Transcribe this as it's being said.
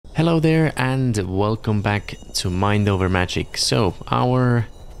Hello there and welcome back to Mind Over Magic. So our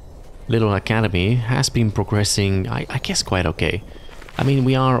little academy has been progressing, I guess, quite okay. I mean,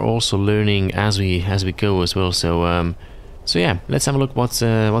 we are also learning as we go as well. So yeah, let's have a look what's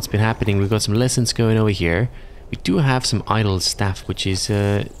been happening. We've got some lessons going over here. We do have some idle staff, which is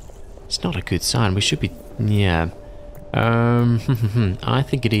it's not a good sign. We should be, yeah. I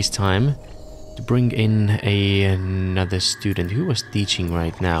think it is time to bring in another student. Who was teaching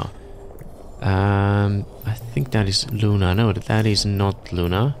right now? I think that is Luna. No, that is not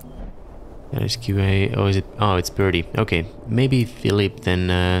Luna. That is QA. Oh, is it? Oh, it's Birdie. Okay, maybe Philip,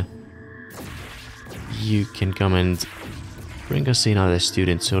 then you can come and bring us in another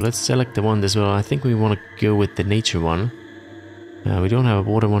student. So let's select the one as well. I think we want to go with the nature one. We don't have a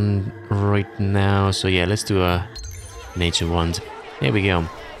water one right now, so yeah, let's do a nature one. There we go.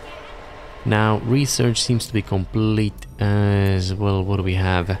 Now, research seems to be complete as well. What do we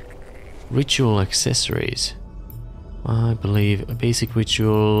have? Ritual accessories. I believe a basic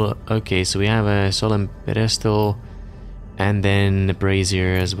ritual. Okay, so we have a solemn pedestal and then a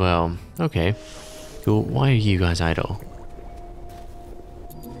brazier as well. Okay, cool. Why are you guys idle?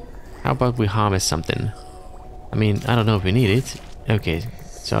 How about we harvest something? I mean, I don't know if we need it. Okay,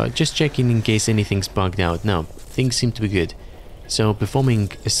 so just checking in case anything's bugged out. No, things seem to be good. So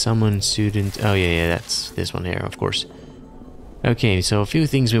performing a summon student. Oh yeah, that's this one here, of course. Okay, so a few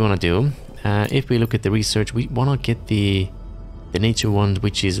things we want to do. If we look at the research, we want to get the nature one,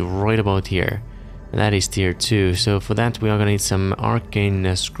 which is right about here. That is tier 2. So for that we are going to need some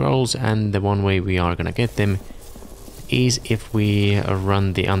arcane scrolls, and the one way we are going to get them is if we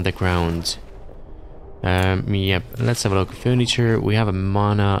run the underground. Yep, let's have a look. Furniture, we have a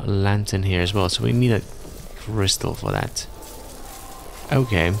mana lantern here as well, so we need a crystal for that.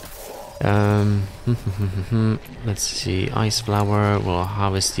 Okay. Let's see. Ice flower, we'll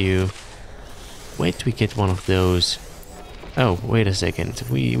harvest you. Where do we get one of those? Oh, wait a second.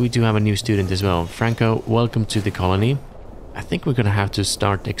 We do have a new student as well. Franco, welcome to the colony. I think we're gonna have to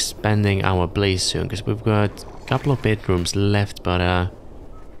start expanding our place soon, because we've got a couple of bedrooms left, but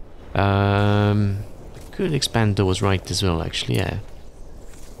could expand those right as well, actually, yeah.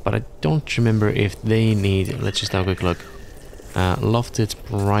 But I don't remember if they need. Let's just have a quick look. Lofted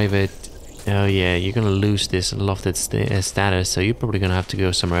private. Oh yeah, you're gonna lose this lofted status, so you're probably gonna have to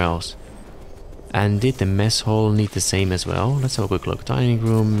go somewhere else. And did the mess hall need the same as well? Let's have a quick look. Dining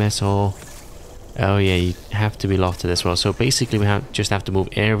room, mess hall. Oh yeah, you have to be lofted as well. So basically we just have to move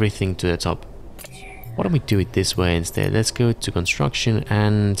everything to the top. Why don't we do it this way instead? Let's go to construction,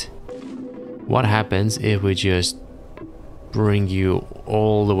 and what happens if we just bring you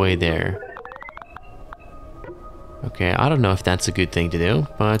all the way there? Okay, I don't know if that's a good thing to do,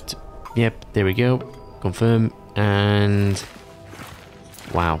 but yep, there we go. Confirm, and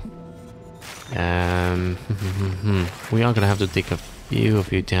wow. We are gonna have to take a few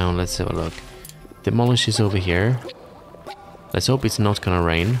of you down. Let's have a look. Demolish is over here. Let's hope it's not gonna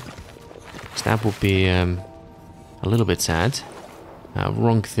rain, because that would be a little bit sad.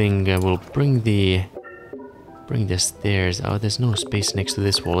 Wrong thing. We'll bring the stairs. Oh, there's no space next to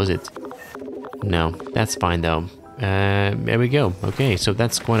this wall, is it? No, that's fine though. There we go. Okay, so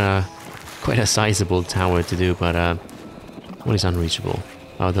that's quite a sizable tower to do, but what is unreachable?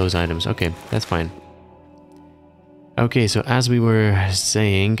 Oh, those items. Okay, that's fine. Okay, so as we were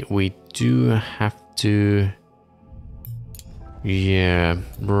saying, we do have to, yeah,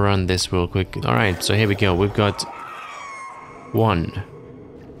 run this real quick. All right, so here we go. We've got one.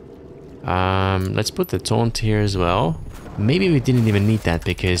 Let's put the taunt here as well. Maybe we didn't even need that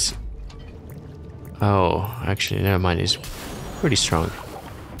because, oh, actually, never mind. It's pretty strong.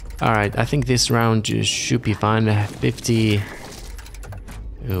 All right, I think this round should be fine. 50.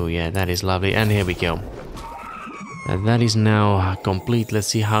 Oh yeah, that is lovely. And here we go. That is now complete. Let's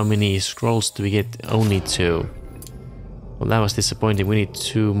see how many scrolls do we get. Only 2. Well, that was disappointing. We need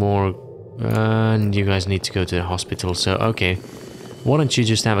 2 more. And you guys need to go to the hospital. So, okay. Why don't you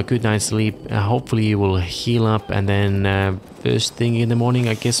just have a good night's sleep. Hopefully you will heal up. And then first thing in the morning,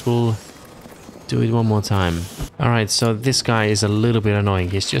 I guess we'll do it one more time. Alright, so this guy is a little bit annoying.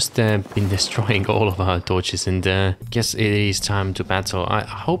 He's just been destroying all of our torches, and guess it is time to battle. I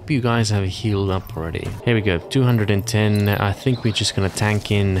hope you guys have healed up already. Here we go, 210. I think we're just gonna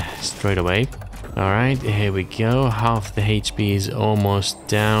tank in straight away. Alright, here we go. Half the HP is almost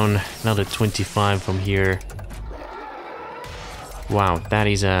down. Another 25 from here. Wow, that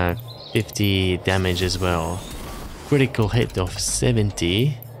is a 50 damage as well. Critical hit of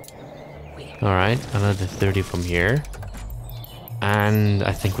 70. Alright, another 30 from here. And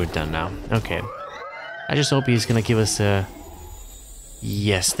I think we're done now. Okay. I just hope he's gonna give us a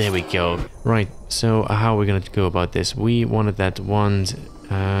Yes, there we go. Right, so how are we gonna go about this? We wanted that wand.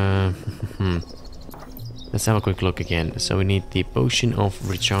 Let's have a quick look again. So we need the potion of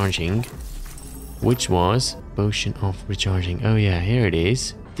recharging, which was potion of recharging. Oh yeah, here it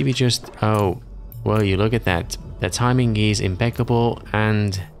is. Did we just... Oh, well, you look at that. The timing is impeccable,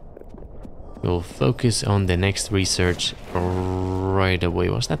 and we'll focus on the next research right away.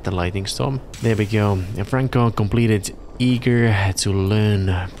 Was that the lightning storm? There we go. Franco completed eager to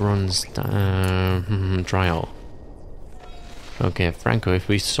learn bronze trial. Okay, Franco, if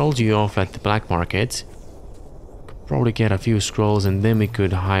we sold you off at the black market, could probably get a few scrolls and then we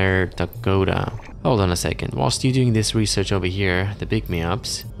could hire Dakota. Hold on a second. Whilst you're doing this research over here, the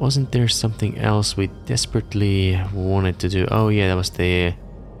pick-me-ups, wasn't there something else we desperately wanted to do? Oh yeah, that was the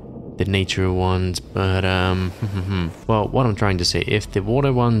nature wand, but well, what I'm trying to say, if the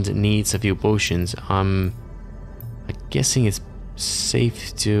water wand needs a few potions, I'm guessing it's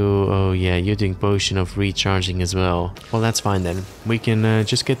safe to... Oh yeah, you're doing potion of recharging as well. Well, that's fine then. We can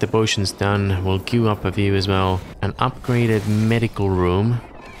just get the potions done. We'll queue up a few as well. An upgraded medical room,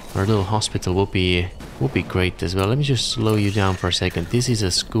 our little hospital, will be great as well. Let me just slow you down for a second. This is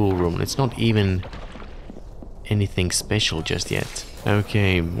a school room. It's not even anything special just yet.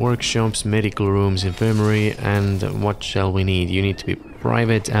 Okay, workshops, medical rooms, infirmary, and what shall we need? You need to be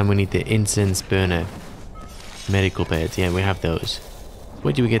private, and we need the incense burner. Medical bed, yeah, we have those.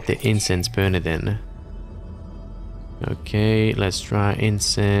 Where do we get the incense burner then? Okay, let's try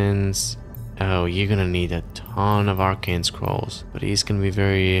incense. Oh, you're gonna need a ton of arcane scrolls, but he's gonna be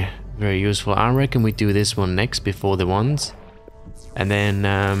very, very useful. I reckon we do this one next before the ones, and then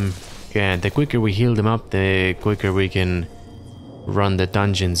yeah, the quicker we heal them up, the quicker we can run the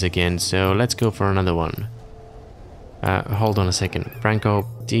dungeons again. So let's go for another one. Hold on a second. Franco,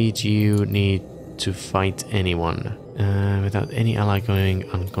 did you need to fight anyone without any ally going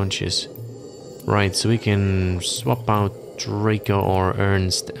unconscious? Right, so we can swap out Draco or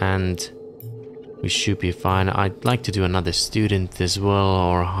Ernst and we should be fine. I'd like to do another student as well,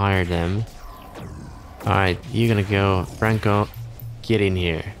 or hire them. Alright, you're gonna go. Franco, get in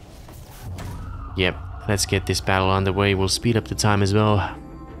here. Yep, let's get this battle underway. We'll speed up the time as well.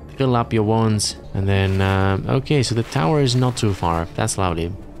 Fill up your wands. And then, okay, so the tower is not too far. That's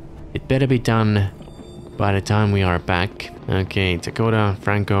lovely. It better be done by the time we are back. Okay, Dakota,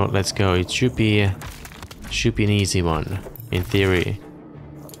 Franco, let's go. It should be an easy one, in theory.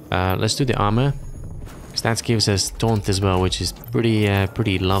 Let's do the armor, because that gives us taunt as well, which is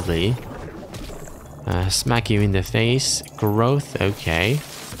pretty lovely. Smack you in the face. Growth, okay.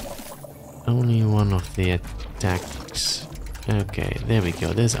 Only one of the attacks. Okay, there we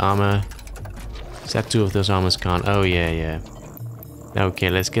go. There's armor. Is that two of those armors gone? Oh yeah. Okay,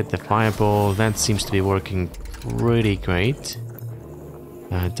 let's get the fireball. That seems to be working pretty great.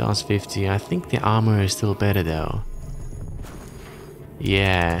 DOS 50. I think the armor is still better though.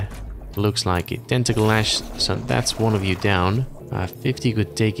 Yeah, looks like it. Tentacle Lash, so that's one of you down. 50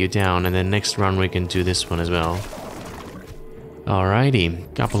 could take you down, and then next run we can do this one as well.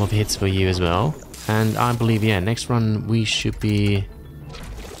 Alrighty, couple of hits for you as well. And I believe, yeah, next run we should be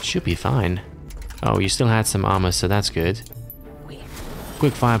fine. Oh, you still had some armor, so that's good.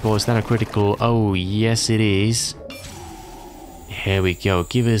 Quick fireball, is that a critical? Oh, yes it is. Here we go.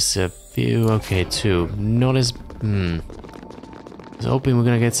 Give us a few. Okay, two. Not as... I was hoping we're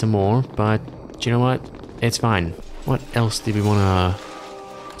gonna get some more, but do you know what? It's fine. What else did we wanna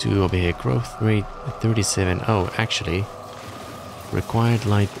do over here? Growth rate 37. Oh, actually, required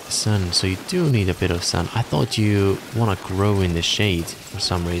light sun. So you do need a bit of sun. I thought you wanna grow in the shade for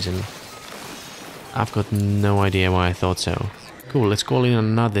some reason. I've got no idea why I thought so. Cool, let's call in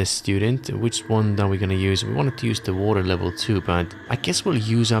another student. Which one are we gonna use? We wanted to use the water level 2, but I guess we'll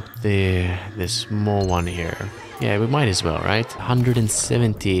use up the small one here. Yeah, we might as well, right?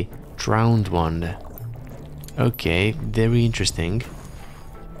 170 drowned one. Okay, very interesting.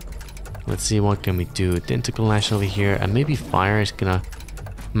 Let's see, what can we do? Tentacle Lash over here, and maybe fire is gonna...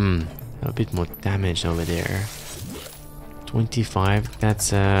 a bit more damage over there. 25,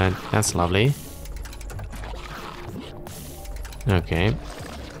 that's lovely. Okay.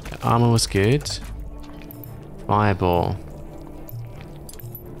 The armor was good. Fireball.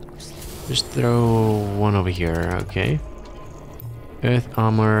 Just throw one over here, okay. Earth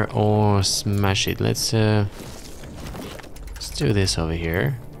armor or smash it. Let's do this over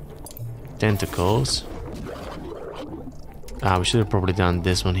here. Tentacles. We should have probably done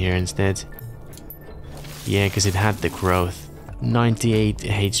this one here instead. Yeah, because it had the growth. 98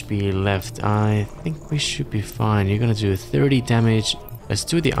 HP left. I think we should be fine. You're gonna do 30 damage. Let's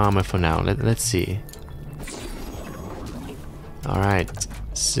do the armor for now. Let's see. Alright,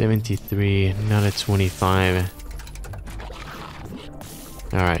 73, another 25.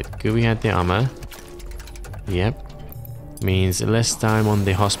 Alright, good we had the armor. Yep. Means less time on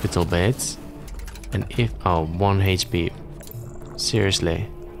the hospital beds. And if... oh, 1 HP. Seriously.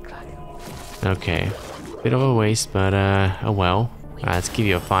 Okay. Bit of a waste, but oh well. Let's give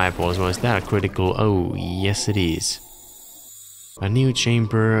you a fireball as well. Is that a critical? Oh, yes it is. A new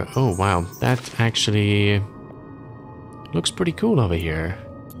chamber. Oh wow, that actually looks pretty cool over here.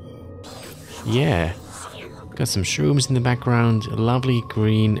 Yeah. Got some shrooms in the background, lovely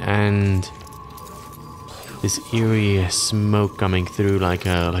green, and this eerie smoke coming through like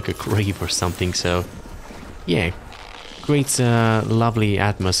a grave or something. So yeah, creates a lovely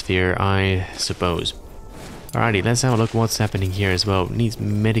atmosphere, I suppose. Alrighty, let's have a look what's happening here as well. Needs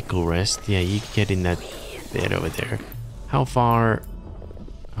medical rest. Yeah, you can get in that bed over there. How far?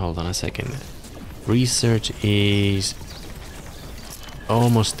 Hold on a second. Research is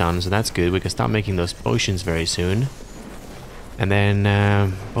almost done, so that's good. We can start making those potions very soon. And then,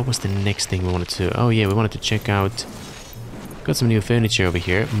 what was the next thing we wanted to... oh yeah, we wanted to check out... got some new furniture over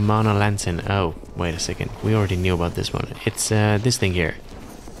here. Mana Lantern. Oh, wait a second. We already knew about this one. It's this thing here.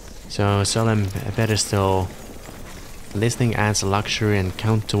 So, Solemn Pedestal. This thing adds luxury and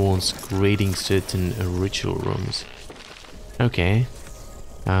count towards creating certain ritual rooms. Okay.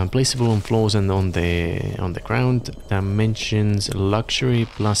 Placeable on floors and on the ground. Dimensions luxury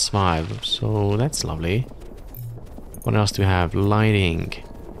 +5. So that's lovely. What else do we have? Lighting.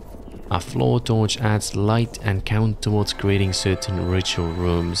 A floor torch adds light and count towards creating certain ritual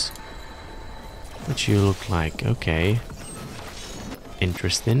rooms. What you look like? Okay.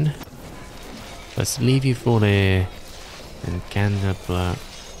 Interesting. Let's leave you for the incandescent.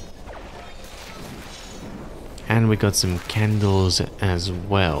 And we got some candles as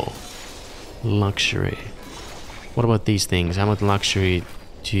well. Luxury. What about these things? How much luxury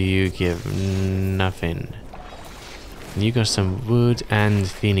do you give? Nothing. And you got some wood and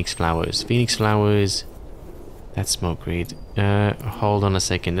phoenix flowers. Phoenix flowers. That's smoke greed. Hold on a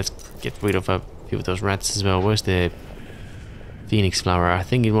second. Let's get rid of a few of those rats as well. Where's the phoenix flower? I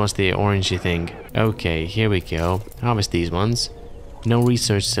think it was the orangey thing. Okay, here we go. Harvest these ones. No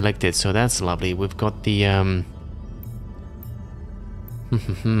research selected, so that's lovely. We've got the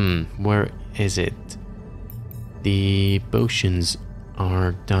where is it? The potions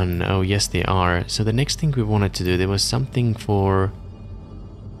are done. Oh yes, they are. So the next thing we wanted to do, there was something for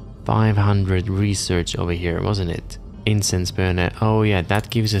 500 research over here, wasn't it? Incense burner. Oh yeah, that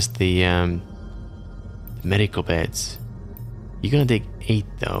gives us the medical beds. You're gonna take 8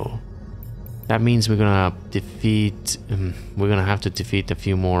 though. That means we're gonna defeat... we're gonna have to defeat a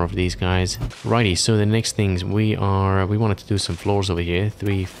few more of these guys. Righty, so the next things we wanted to do some floors over here.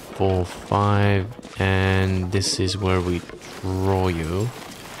 3, 4, 5, and this is where we draw you.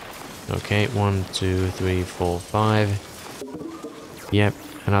 Okay, 1, 2, 3, 4, 5. Yep,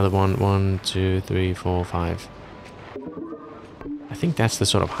 another one. 1, 2, 3, 4, 5. I think that's the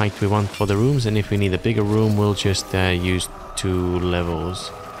sort of height we want for the rooms, and if we need a bigger room, we'll just use 2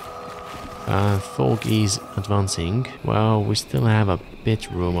 levels. Fog is advancing. Well, we still have a bit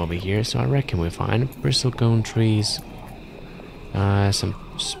room over here, so I reckon we're fine. Bristlecone trees. Some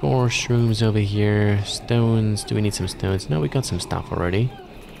spore shrooms over here. Stones. Do we need some stones? No, we got some stuff already.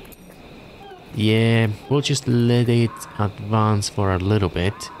 Yeah, we'll just let it advance for a little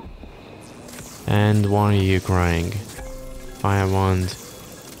bit. And why are you crying? Fire wand.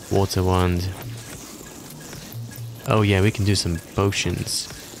 Water wand. Oh yeah, we can do some potions.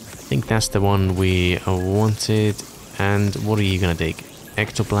 I think that's the one we wanted. And what are you gonna take?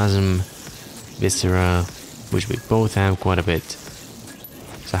 Ectoplasm, Viscera, which we both have quite a bit.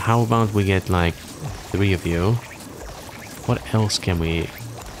 So how about we get like 3 of you? What else can we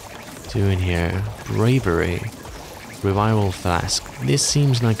do in here? Bravery, Revival Flask. This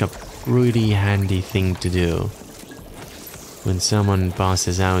seems like a pretty handy thing to do when someone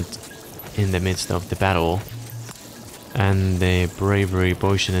passes out in the midst of the battle. And the bravery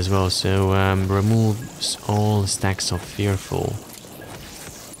potion as well, so removes all stacks of fearful.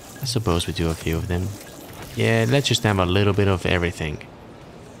 I suppose we do a few of them. Yeah, let's just have a little bit of everything.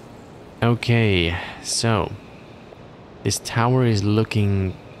 Okay, so this tower is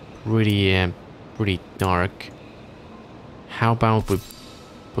looking pretty dark. How about we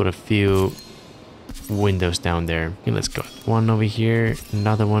put a few windows down there? Okay, let's go. One over here,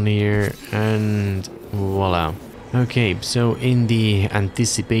 another one here, and voila. Okay, so in the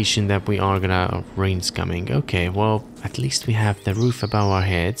anticipation that we are gonna rain's coming. Okay, well, at least we have the roof above our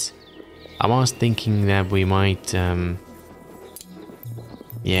heads. I was thinking that we might, yeah,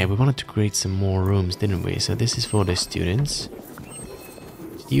 we wanted to create some more rooms, didn't we? So this is for the students.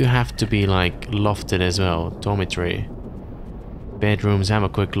 you have to be like lofted as well. Dormitory. Bedrooms, have a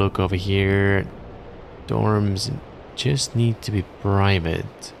quick look over here. Dorms just need to be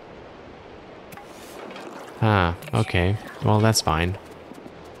private. Ah, okay. Well, that's fine.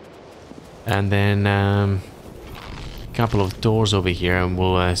 And then couple of doors over here and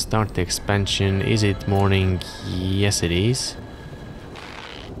we'll start the expansion. Is it morning? Yes, it is.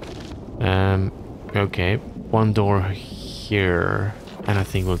 Okay, one door here. And I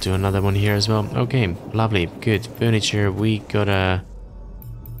think we'll do another one here as well. Okay, lovely, good. Furniture, we got a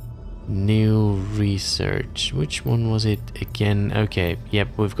new research. Which one was it again? Okay, yep,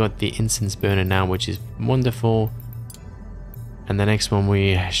 we've got the incense burner now, which is wonderful. And the next one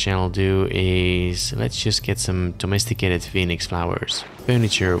we shall do is, let's just get some domesticated phoenix flowers.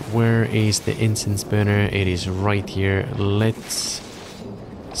 Furniture, where is the incense burner? It is right here. Let's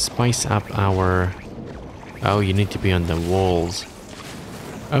spice up our... Oh, you need to be on the walls.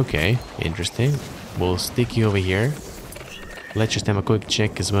 Okay, interesting. We'll stick you over here. Let's just have a quick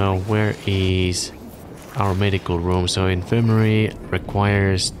check as well. Where is our medical room? So infirmary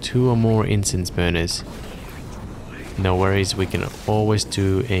requires 2 or more incense burners. No worries, we can always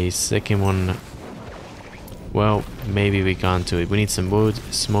do a second one. Well, maybe we can't do it. We need some wood,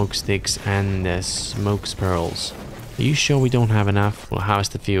 smoke sticks, and smoke pearls. Are you sure we don't have enough? We'll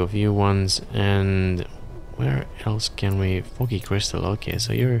harvest a few ones. And where else can we... Foggy crystal, okay,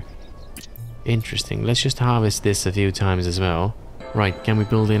 so you're... Interesting. Let's just harvest this a few times as well. Right, can we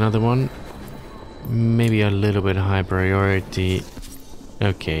build another one? Maybe a little bit high priority.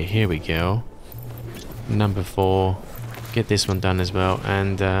 Okay, here we go. Number 4. Get this one done as well.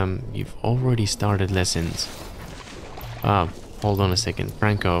 And you've already started lessons. Oh, hold on a second.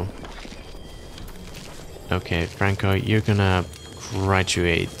 Franco. Okay, Franco, you're gonna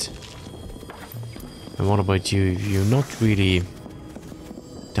graduate. And what about you? You're not really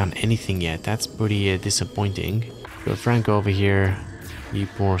done anything yet. That's pretty disappointing. Got Franco over here. You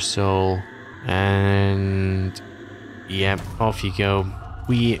poor soul. And... Yep, off you go.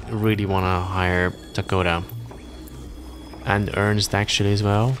 We really want to hire Dakota. And Ernst actually as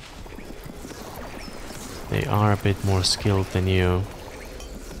well. They are a bit more skilled than you.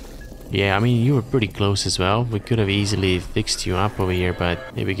 Yeah, I mean, you were pretty close as well. We could have easily fixed you up over here, but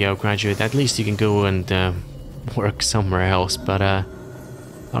here we go, graduate. At least you can go and work somewhere else. But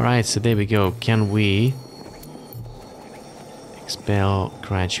alright, so there we go. Can we expel,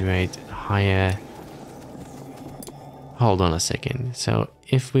 graduate, hire? Hold on a second. So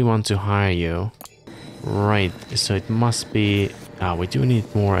if we want to hire you, right, so it must be... we do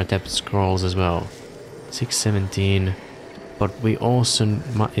need more adept scrolls as well. 617. But we also...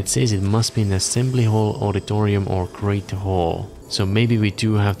 It says it must be an assembly hall, auditorium, or great hall. So maybe we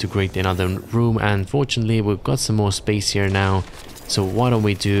do have to create another room. And fortunately, we've got some more space here now. So why don't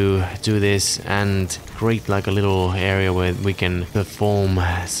we do this and create like a little area where we can perform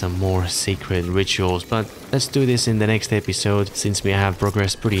some more sacred rituals. But let's do this in the next episode, since we have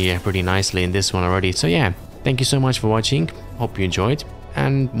progressed pretty nicely in this one already. So yeah, thank you so much for watching. Hope you enjoyed,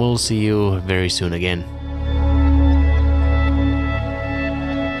 and we'll see you very soon again.